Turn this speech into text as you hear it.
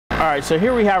All right, so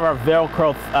here we have our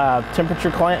Velcro temperature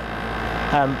clamp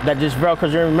that just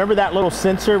Velcros. Remember that little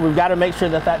sensor? We've got to make sure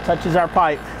that that touches our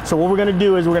pipe. So what we're going to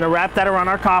do is we're going to wrap that around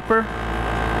our copper.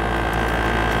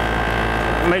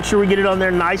 Make sure we get it on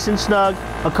there nice and snug.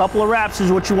 A couple of wraps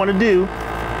is what you want to do.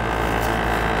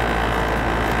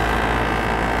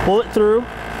 Pull it through.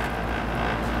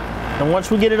 And once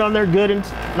we get it on there good and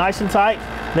nice and tight,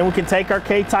 then we can take our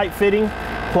K-type fitting,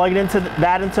 plug it into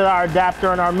into our adapter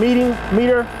on our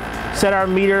meter, set our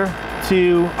meter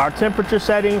to our temperature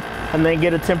setting, and then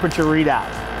get a temperature readout.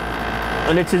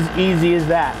 And it's as easy as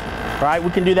that, right? We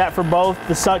can do that for both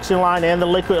the suction line and the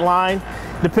liquid line.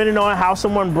 Depending on how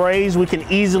someone brays, we can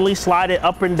easily slide it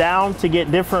up and down to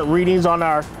get different readings on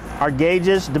our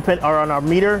gauges, or on our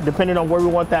meter, depending on where we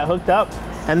want that hooked up.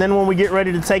 And then when we get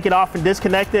ready to take it off and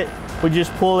disconnect it, we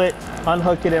just pull it,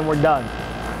 unhook it, and we're done.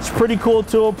 It's a pretty cool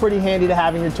tool, pretty handy to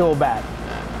have in your tool bag.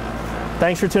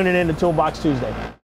 Thanks for tuning in to Toolbox Tuesday.